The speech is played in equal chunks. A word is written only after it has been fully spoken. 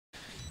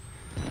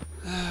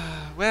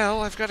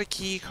Well, I've got a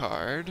key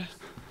card.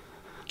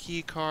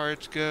 Key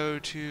cards go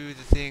to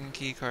the thing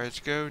key cards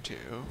go to.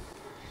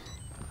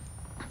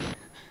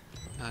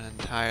 Not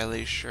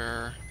entirely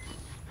sure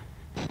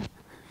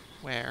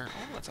where.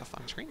 Oh, that's a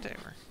fun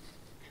screensaver.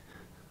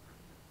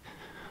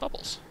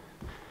 Bubbles.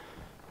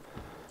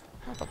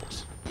 More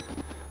bubbles.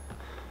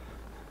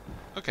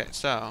 Okay,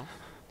 so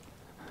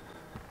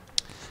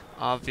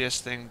obvious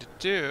thing to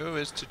do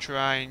is to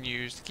try and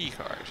use the key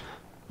card.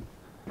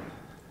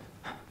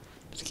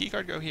 Does the key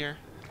card go here?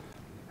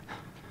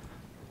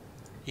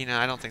 You know,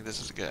 I don't think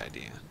this is a good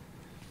idea.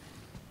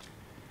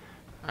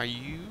 Are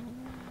you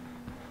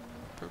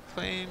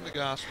proclaim the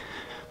gospel?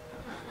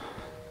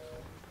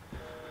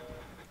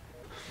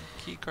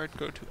 Key card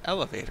go to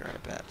elevator, I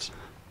bet.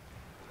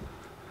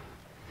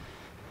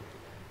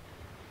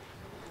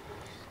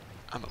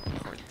 I'm gonna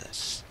record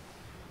this.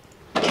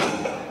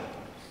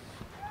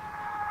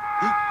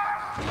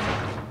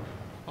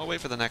 I'll wait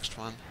for the next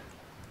one.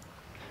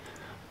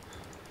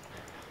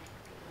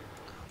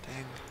 Oh,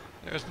 dang.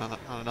 There's not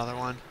another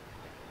one.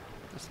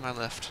 That's my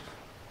lift.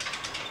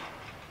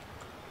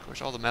 Of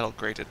course, all the metal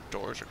grated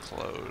doors are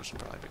closed,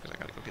 probably because I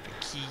gotta go get a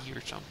key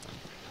or something.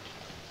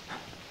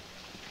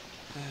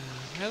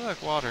 Hey,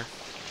 look, water.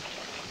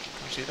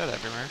 Don't see that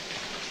everywhere.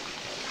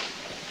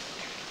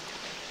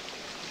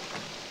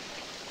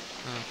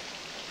 Oh,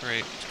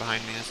 great. It's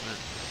behind me, isn't it?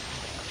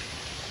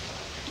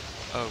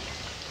 Oh.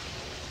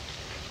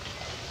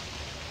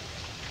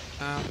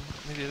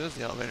 Maybe it is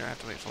the elevator I have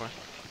to wait for.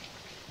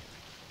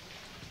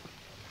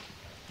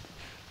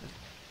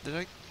 Did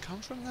I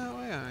come from that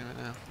way? I don't even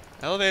know.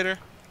 Elevator!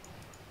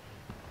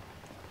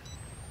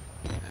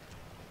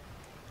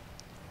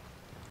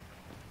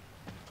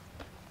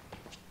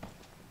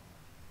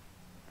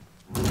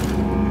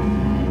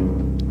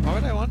 Why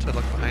would I want to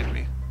look behind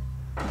me?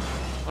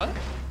 What?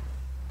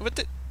 What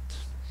the?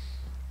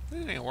 They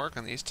didn't even work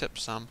on these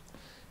tips some.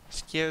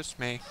 Excuse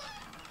me.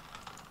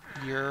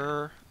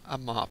 You're a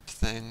mop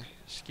thing.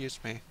 Excuse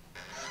me.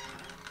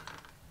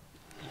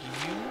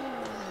 You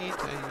need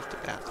to use the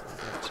bathroom a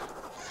bit.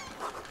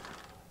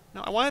 No,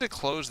 I wanted to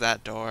close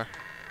that door.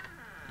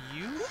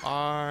 You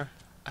are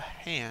a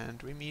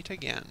hand. We meet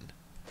again.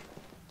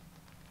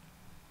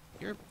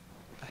 You're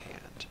a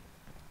hand.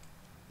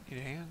 Need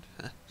a hand?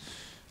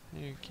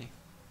 Okay.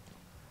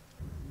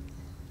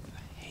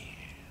 A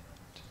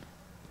hand.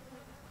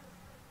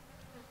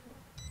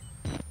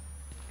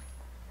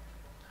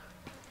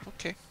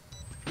 Okay.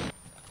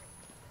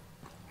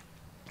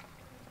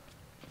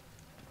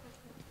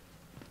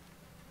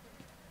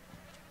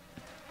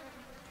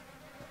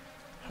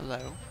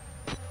 Hello?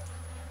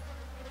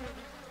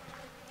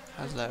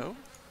 Hello?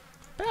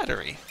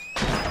 Battery!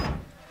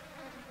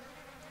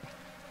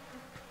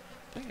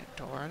 Dang it,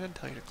 door. I didn't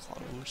tell you to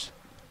close.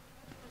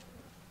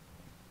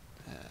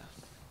 What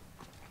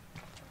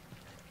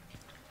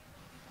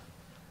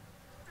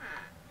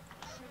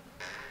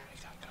we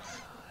got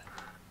going on?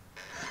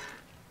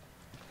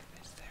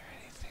 Is there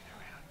anything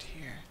around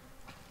here?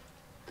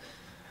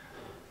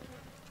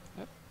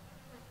 Yep.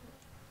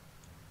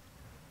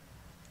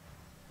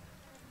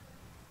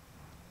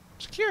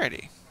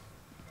 Security!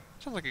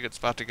 Sounds like a good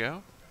spot to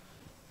go.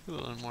 Do a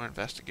little more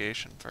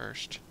investigation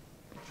first.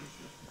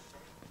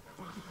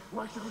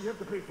 Why should we have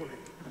to pay for it?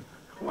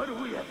 Why do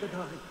we have to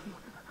die?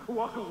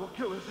 Walker will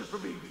kill us just for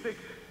being sick.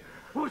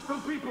 We're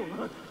some people.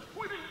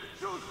 We didn't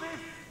choose this.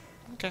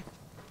 Okay.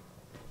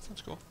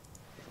 Sounds cool.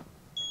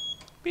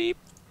 Beep.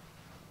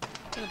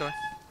 Open the door.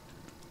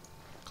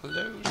 Close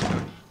the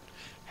door.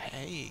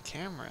 Hey,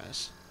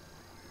 cameras.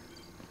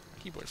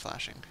 Keyboard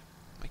flashing.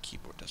 My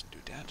keyboard doesn't do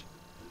that.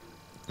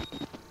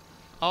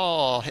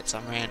 Oh, I'll hit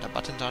some random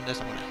buttons on this.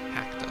 I'm gonna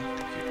hack the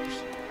computers.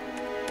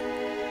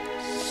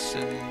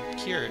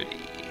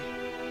 Security.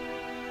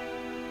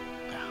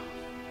 Wow.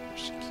 Our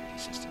security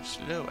system's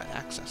slow at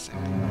accessing.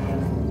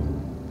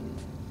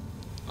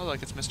 Oh,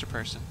 look, it's Mr.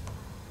 Person.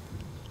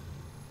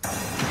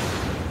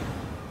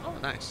 Oh,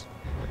 nice.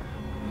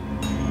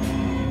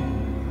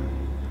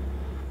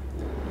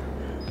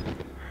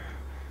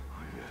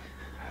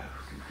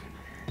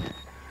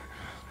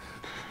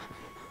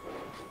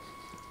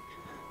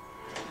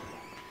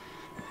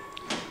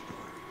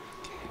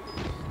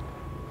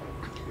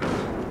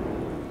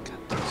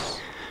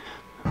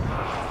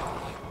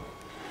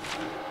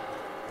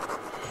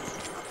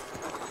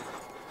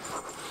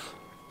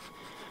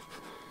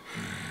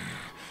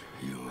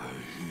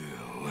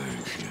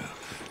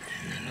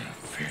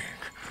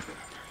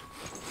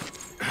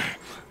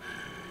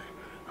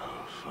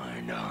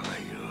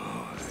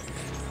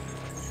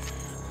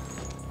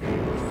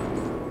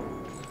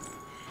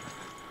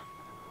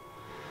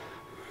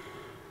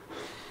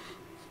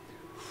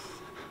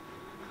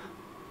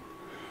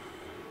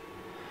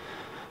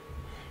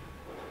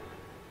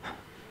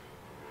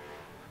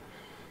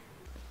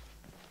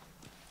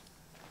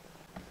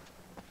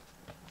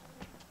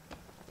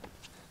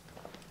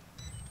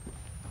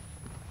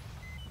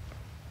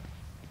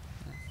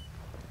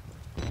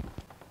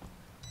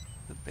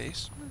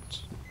 Basement?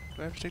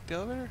 Do I have to take the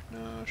elevator?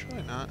 No,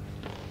 surely not.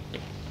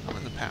 Oh,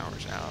 and the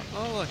power's out.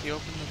 Oh, look, he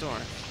opened the door.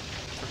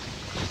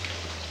 for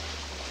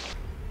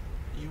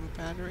you a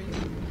battery?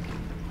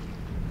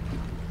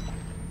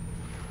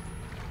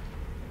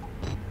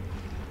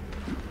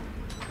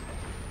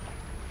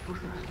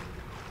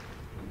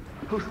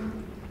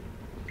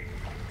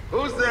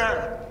 Who's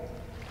there?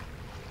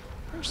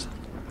 Person.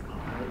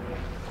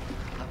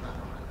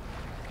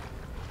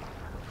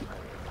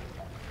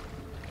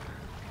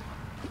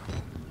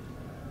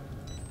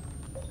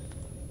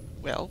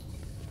 Well,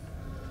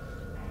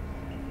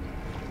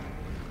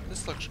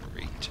 this looks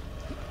great.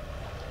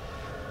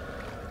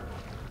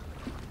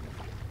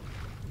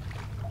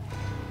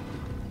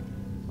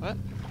 What?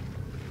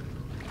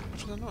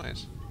 What's the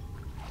noise?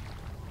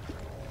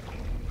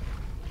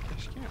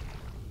 Yes, yeah.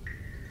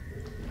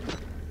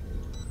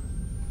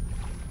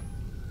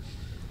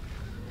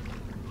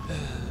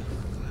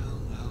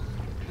 Well.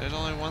 There's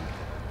only one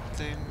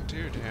thing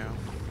to do.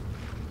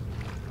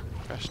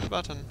 Press the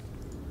button.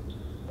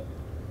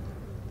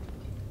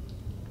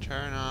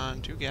 Turn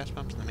on 2 gas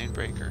pumps and the main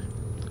breaker.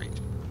 Great.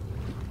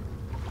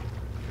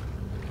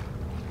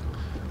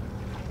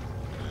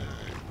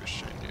 I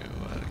wish I knew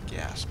what a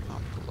gas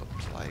pump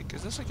looked like.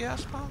 Is this a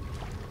gas pump?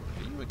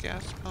 Are you a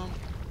gas pump?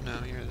 No,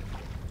 you're the...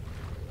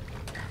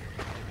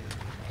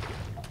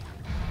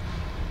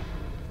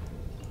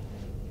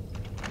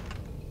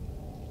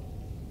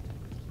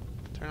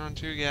 Turn on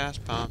 2 gas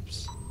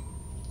pumps.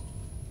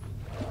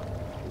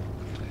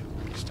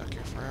 We'll be stuck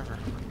here forever.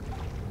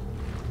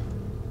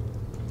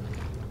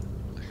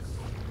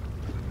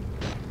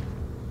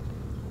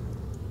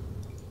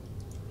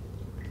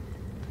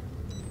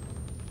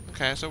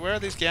 Okay, so where are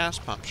these gas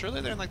pumps?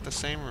 Surely they're in like the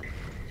same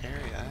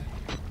area.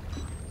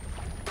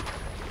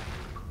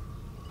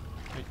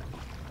 Wait.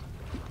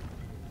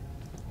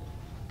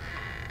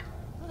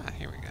 Ah,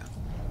 here we go.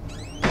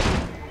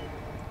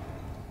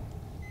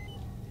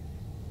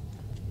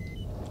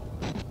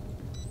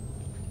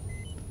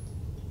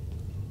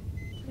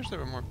 I wish there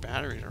were more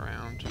batteries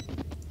around.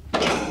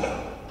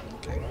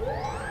 Okay.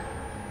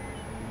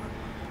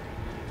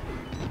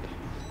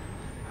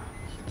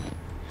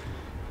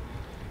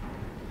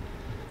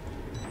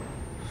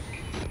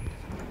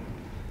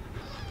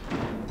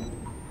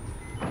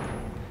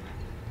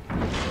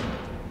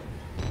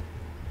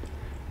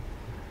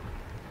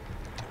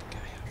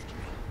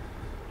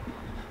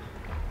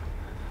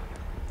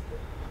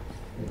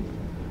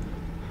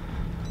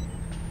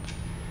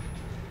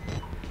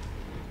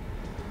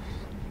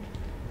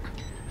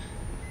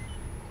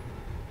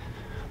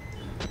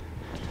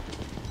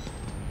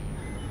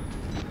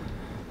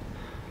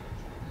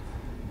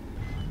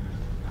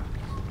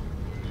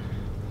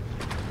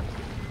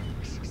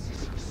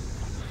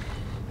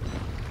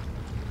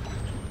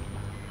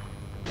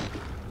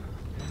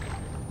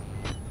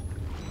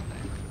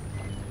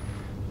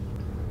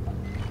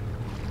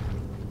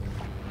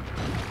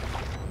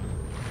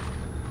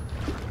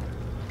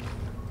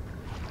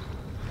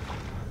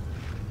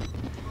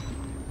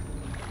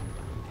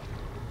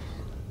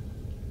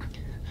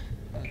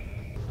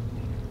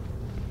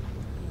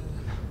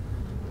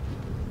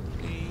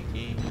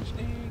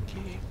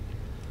 Sneaky.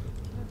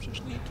 I'm so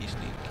sneaky.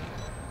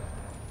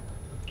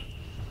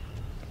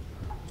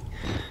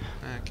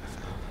 Okay,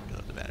 fine.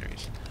 Reload the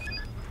batteries.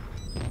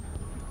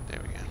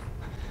 There we go.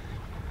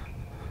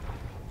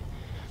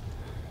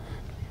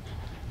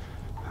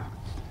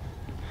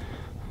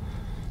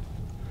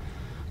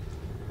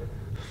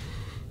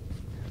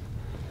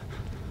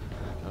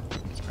 Oh,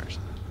 this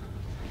person.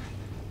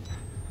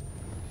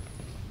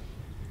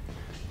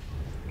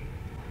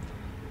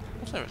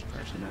 What's that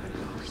person?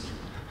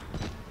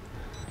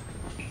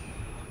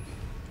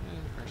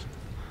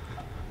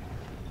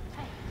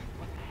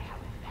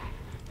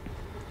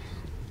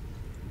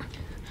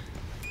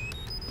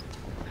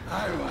 I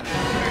want it.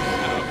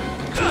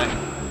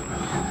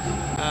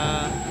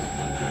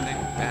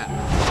 Think that.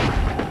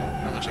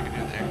 Not much I can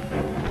do there.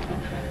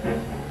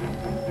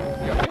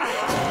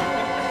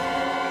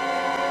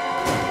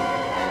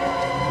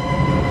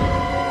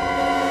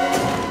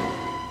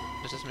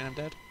 Does this mean I'm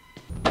dead?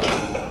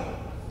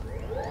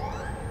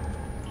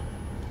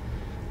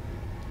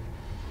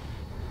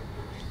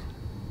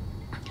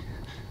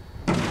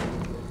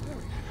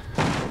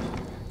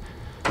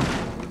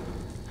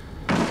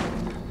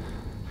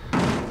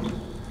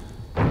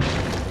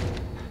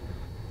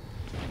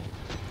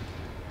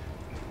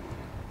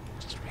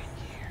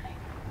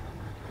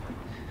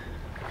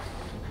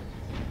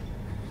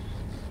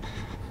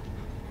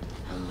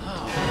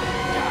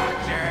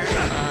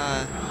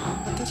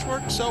 This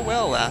worked so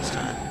well last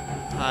time.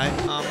 Hi,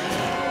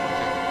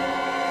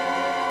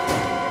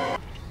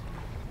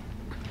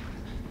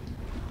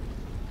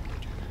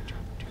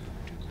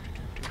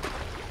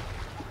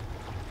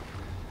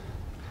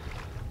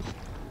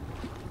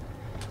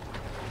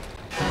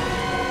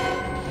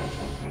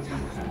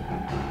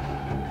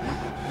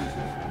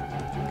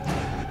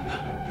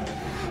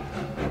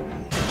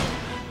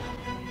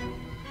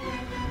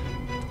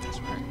 This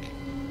work.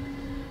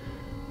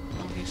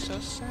 Oh, he's so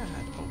sad.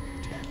 Oh,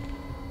 dear.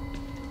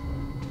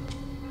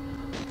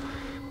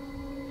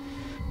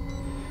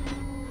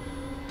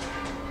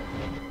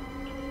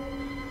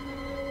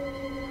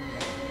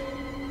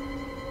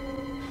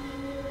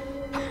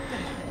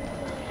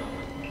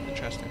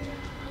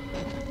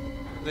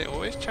 they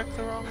always check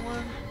the wrong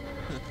one?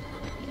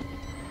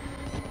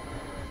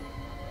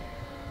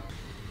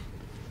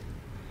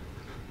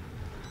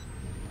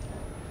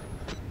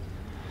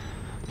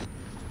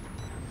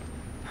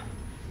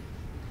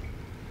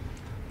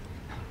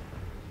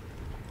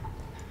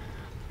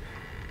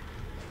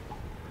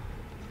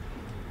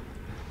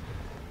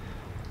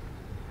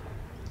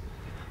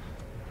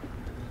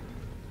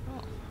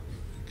 Oh,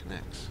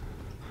 connects.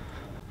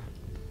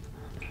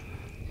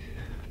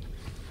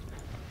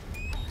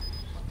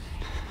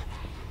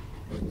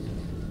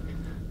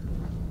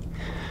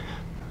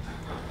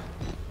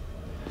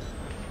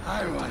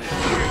 I want it.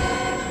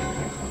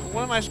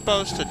 What am I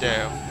supposed to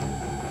do?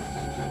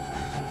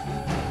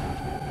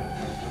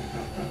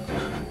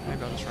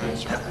 Maybe I'll just run in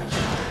circles.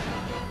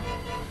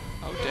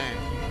 Oh, dang.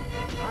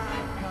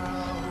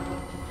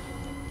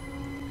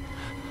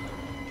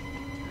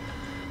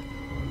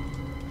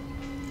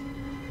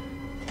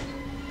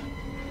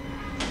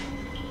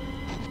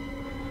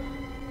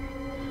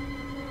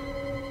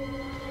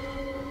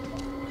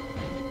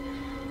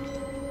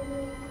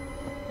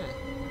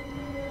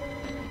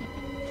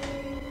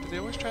 Do they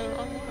always try the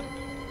wrong one?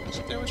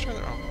 So they always try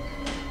the wrong one.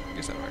 I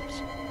guess that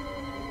works.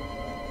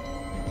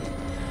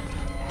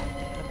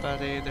 Hey,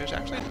 buddy, there's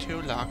actually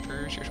 2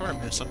 lockers. You're sort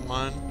of missing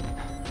one.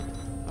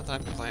 Not that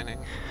I'm complaining.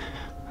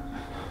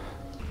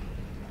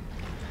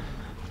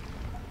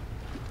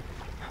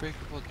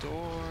 Breakable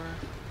door.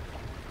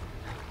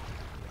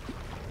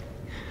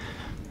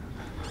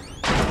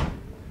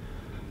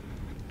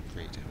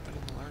 Great, open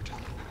and alert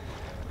him.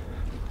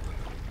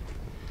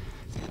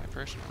 I think my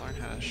person will learn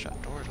how to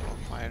shut doors a little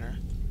quieter.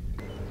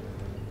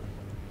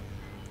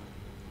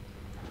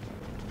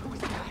 Who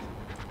is that?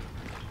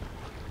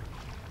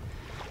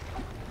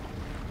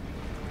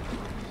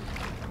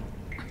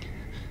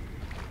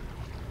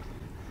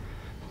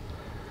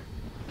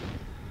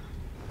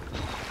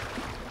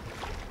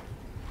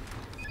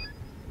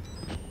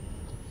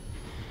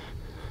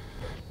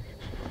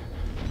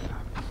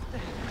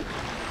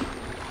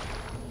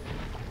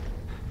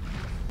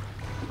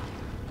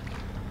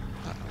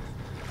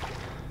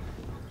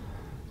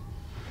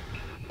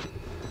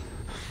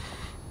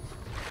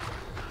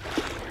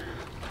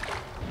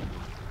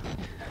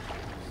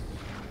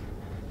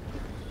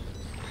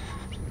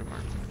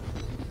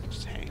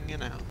 Just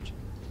hanging out.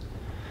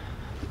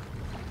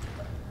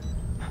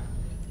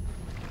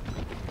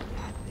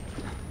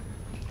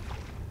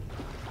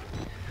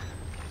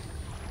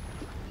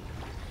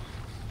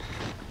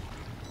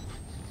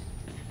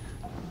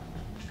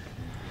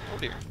 Oh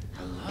dear.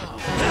 Hello.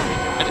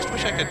 I just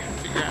wish I could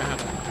figure out how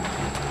to.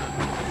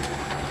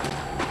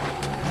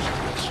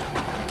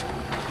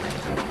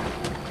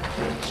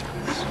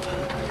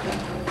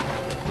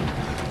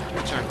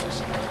 Circles.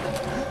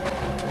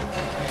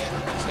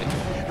 Safe.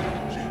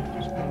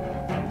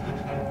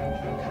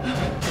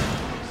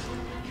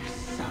 You're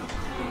so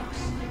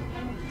close.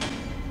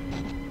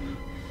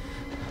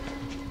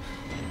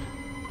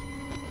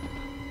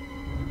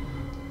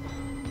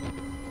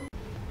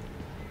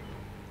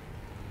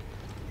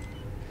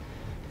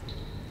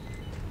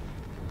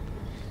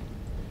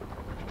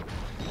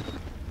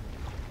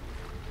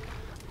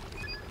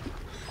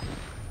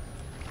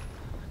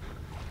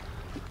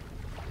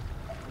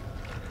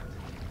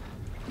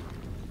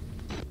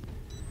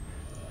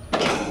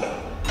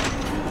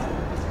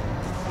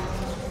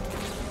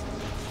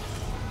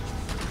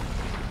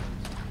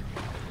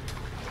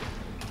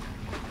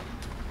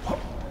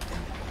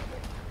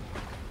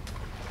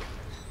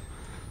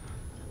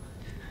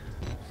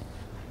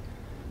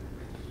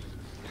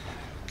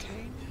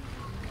 Okay.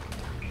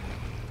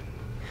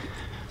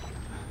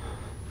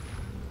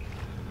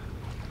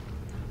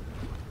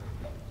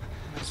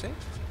 Am I safe?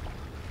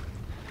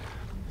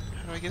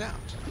 How do I get out?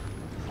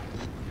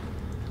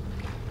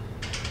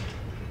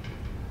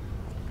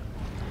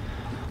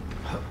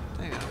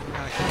 Dang, I don't know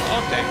how to get out.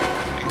 Oh, dang.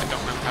 I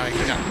don't remember how to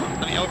get out.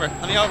 Let me over.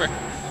 Let me over.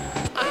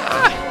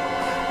 Ah!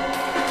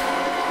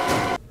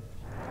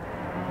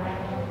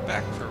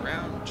 Back for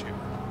round 2.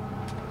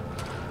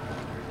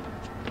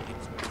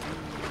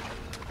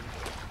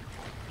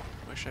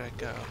 Where should I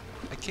go?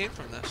 I came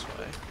from this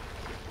way.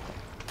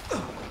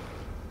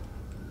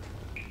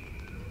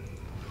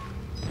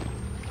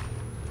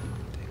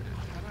 Dang it.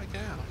 How do I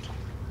get out?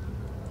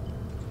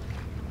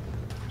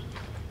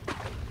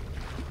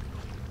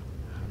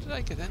 How did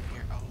I get in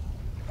here? Oh.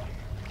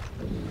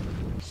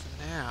 So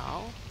now,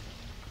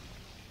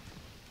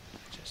 I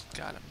just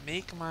gotta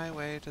make my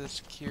way to the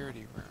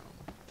security room,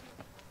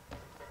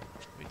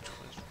 which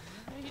was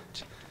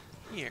right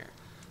here.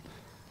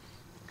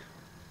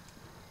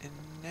 And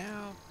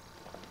now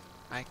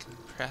I can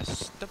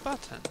press the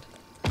button.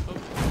 Oh,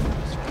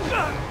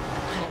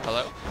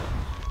 hello?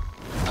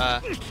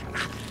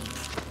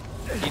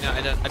 You know,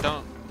 I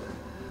don't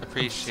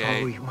appreciate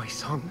Sorry, my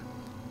son.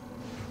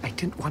 I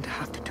didn't want to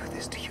have to do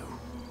this to you,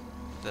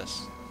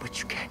 this. but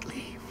you can't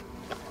leave.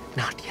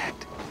 Not yet.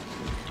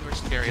 You were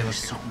scary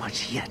There's looking. so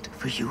much yet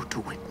for you to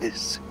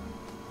witness.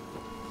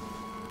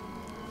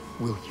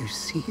 Will you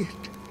see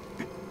it?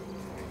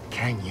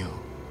 Can you?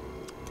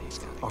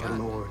 Our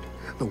Lord,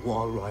 the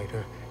Wall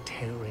Rider,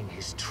 tearing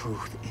his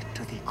truth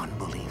into the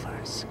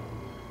unbelievers.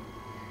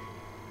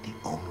 The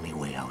only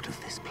way out of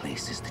this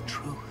place is the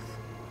truth.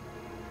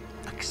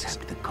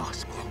 Accept the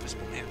gospel. The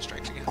Invisible Man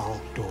strikes again.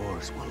 All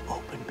doors will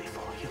open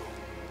before you.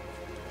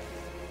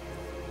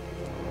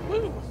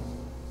 Woo!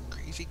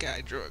 Crazy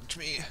guy drugged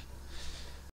me.